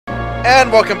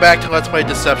And welcome back to Let's Play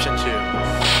Deception 2.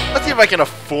 Let's see if I can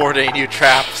afford any new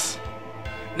traps.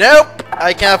 Nope!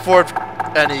 I can't afford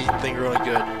anything really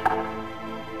good.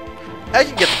 I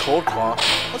can get the Cold Claw.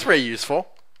 That's very useful.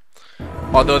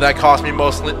 Although that cost me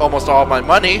almost all of my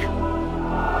money.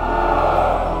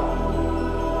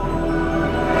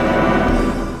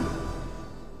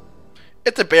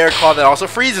 It's a bear claw that also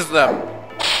freezes them.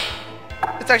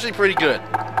 It's actually pretty good.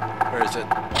 Where is it?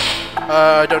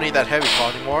 I don't need that heavy claw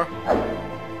anymore.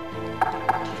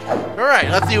 Alright,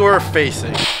 let's see who we're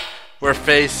facing. We're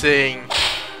facing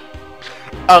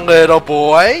a little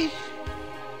boy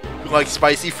who likes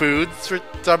spicy foods for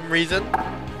some reason.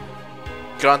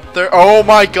 Gunther. Oh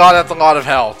my god, that's a lot of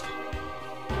health.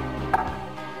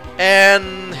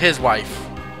 And his wife.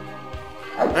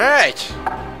 Alright.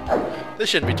 This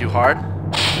shouldn't be too hard.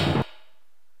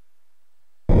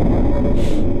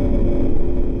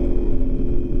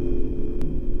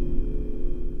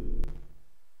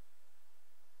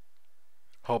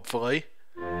 Hopefully.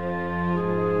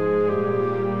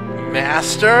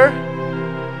 Master?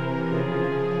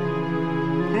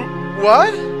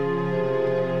 What?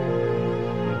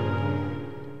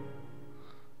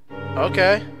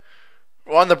 Okay.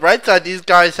 Well, on the bright side, these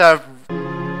guys have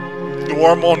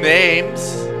normal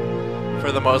names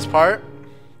for the most part.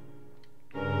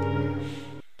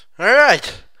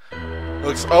 Alright.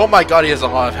 Looks. Oh my god, he has a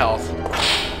lot of health.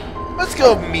 Let's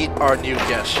go meet our new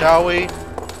guest, shall we?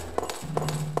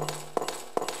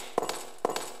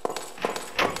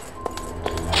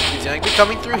 He's gonna be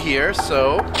coming through here,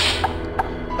 so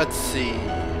let's see.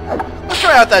 Let's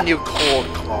try out that new Cold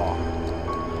Claw.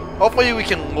 Hopefully we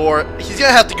can lure. He's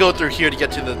gonna have to go through here to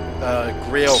get to the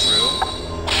Grail room.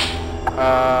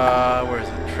 Where is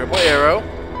it? Triple arrow,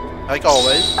 like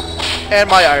always, and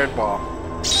my iron ball.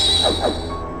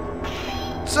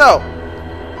 So,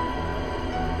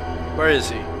 where is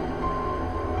he?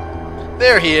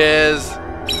 There he is.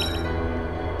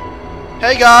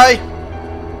 Hey, guy.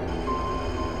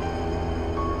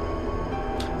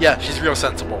 Yeah, she's real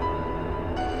sensible.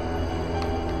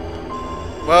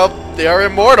 Well, they are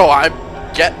immortal.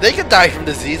 They can die from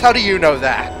disease. How do you know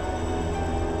that?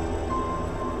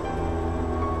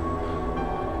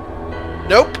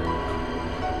 Nope.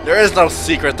 There is no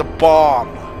secret. The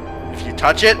bomb. If you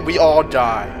touch it, we all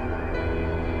die.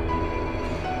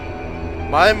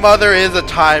 My mother is a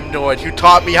Time Lord who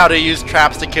taught me how to use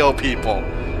traps to kill people.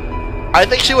 I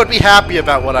think she would be happy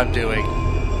about what I'm doing.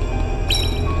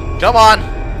 Come on.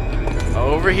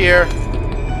 Over here.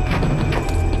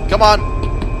 Come on.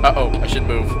 Uh-oh, I should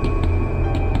move.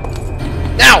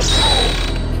 Now!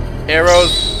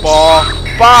 Arrows, ball,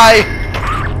 bye!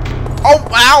 Oh,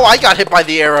 ow, I got hit by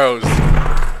the arrows.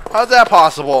 How's that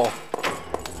possible?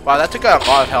 Wow, that took out a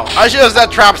lot of health. I should have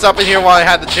set traps up in here while I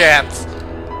had the chance.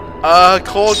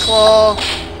 Cold Claw,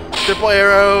 triple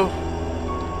arrow.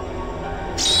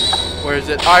 Where is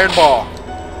it? Iron ball.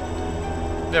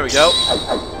 There we go.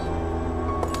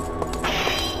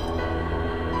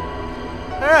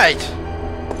 Alright.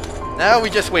 Now we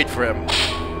just wait for him.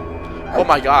 Oh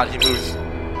my god, he moves.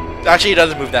 Actually, he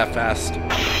doesn't move that fast.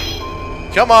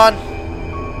 Come on.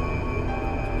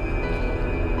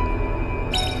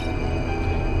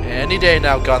 Any day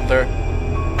now, Gunther.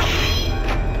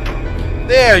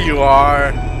 There you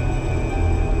are.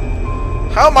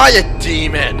 How am I a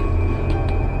demon?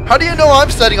 How do you know I'm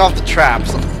setting off the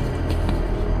traps?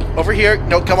 Over here.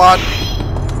 No, come on.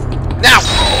 Now.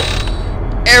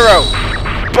 Arrow.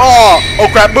 Ball! Oh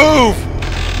crap, move!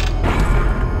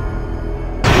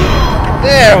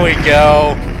 There we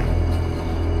go!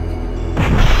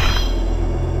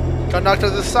 Got knocked to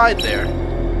the side there.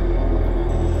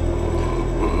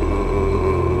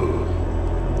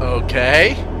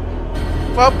 Okay.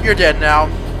 Well, you're dead now.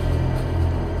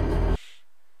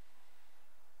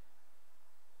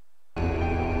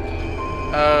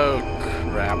 Oh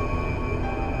crap.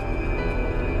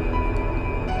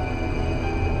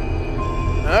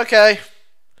 Okay.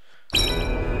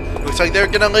 Looks like they're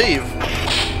gonna leave.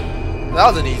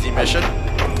 That was an easy mission.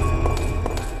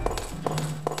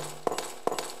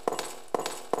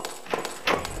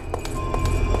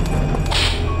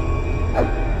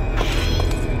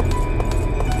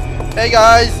 Hey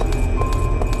guys!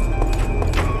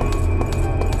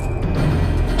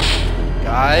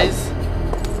 Guys?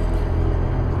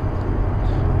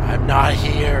 I'm not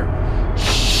here.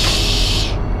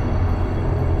 Shh.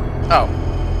 Oh.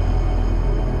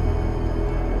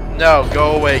 No,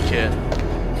 go away, kid.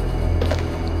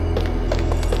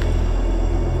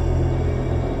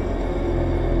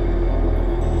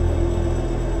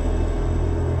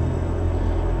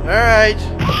 Alright.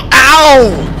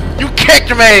 Ow! You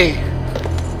kicked me!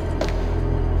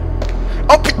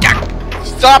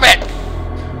 Stop it!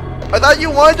 I thought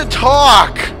you wanted to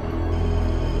talk!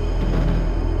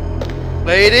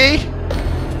 Lady?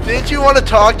 Didn't you want to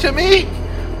talk to me?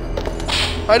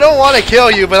 I don't want to kill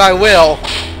you, but I will.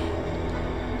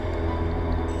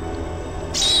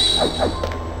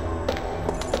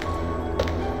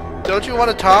 Don't you want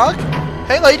to talk?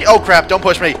 Hey, lady. Oh, crap. Don't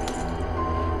push me.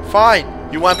 Fine.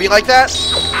 You want to be like that?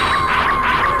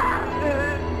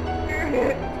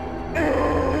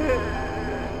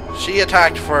 She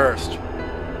attacked first.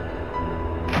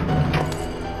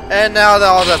 And now that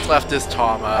all that's left is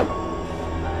Tama.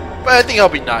 But I think it'll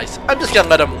be nice. I'm just gonna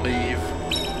let him leave.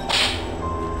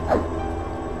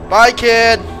 Bye,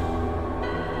 kid.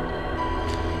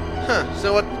 Huh,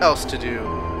 so what else to do?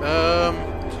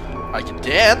 I can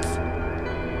dance.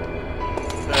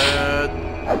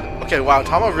 Okay, wow,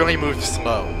 Tama really moved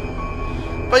slow.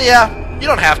 But yeah, you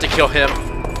don't have to kill him.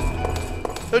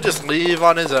 He'll just leave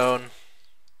on his own.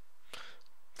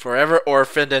 Forever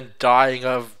orphaned and dying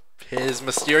of his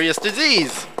mysterious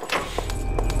disease.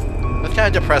 That's kind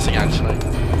of depressing, actually.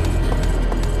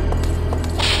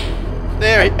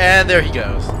 There he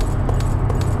goes.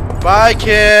 Bye,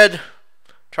 kid.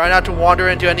 Try not to wander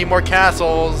into any more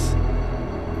castles.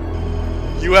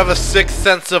 You have a sixth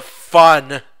sense of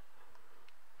fun.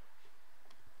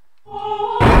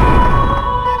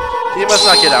 He must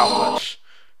not get out much.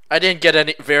 I didn't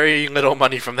get very little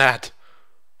money from that.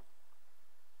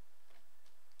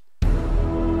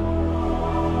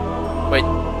 Wait,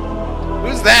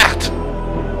 who's that?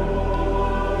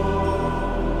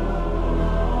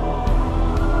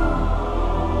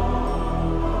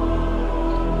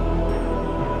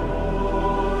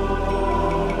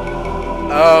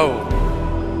 Oh,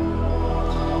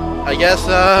 I guess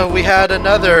we had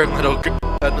another little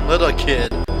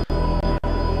kid.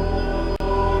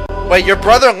 Wait, your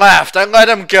brother left. I let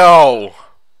him go.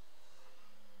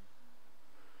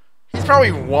 He's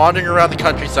probably wandering around the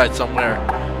countryside somewhere,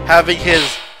 having his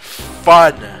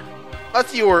fun.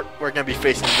 Let's see who we're gonna be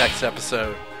facing in the next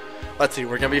episode. Let's see,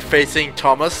 we're gonna be facing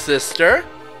Tama's sister.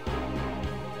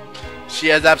 She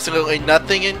has absolutely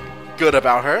nothing good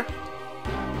about her.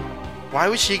 Why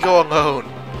would she go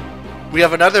alone? We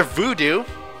have another voodoo.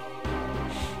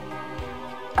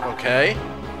 Okay.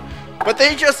 But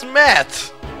they just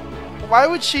met. Why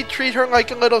would she treat her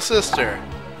like a little sister?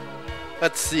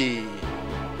 Let's see.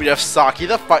 We have Saki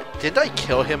the fight. Didn't I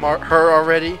kill him or her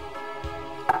already?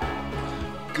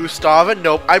 Gustava?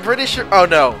 Nope. I'm pretty sure. Oh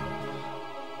no.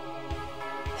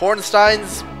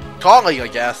 Hornstein's calling, I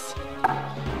guess.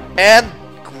 And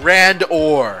Grand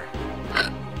Ore.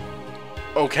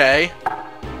 Okay.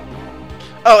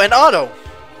 Oh, and Otto.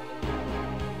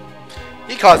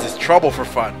 He causes trouble for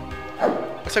fun.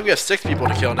 Looks like we have 6 people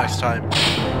to kill next time.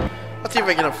 Let's see if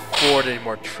I can afford any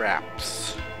more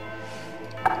traps.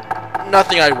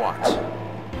 Nothing I want.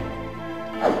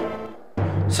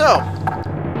 So,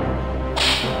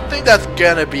 I think that's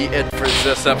gonna be it for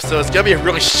this episode. It's gonna be a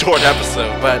really short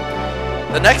episode, but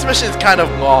the next mission is kind of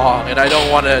long, and I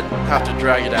don't want to have to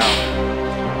drag it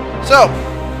out. So,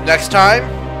 next time,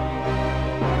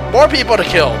 more people to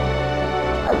kill.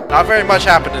 Not very much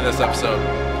happened in this episode.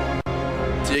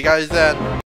 See you guys then.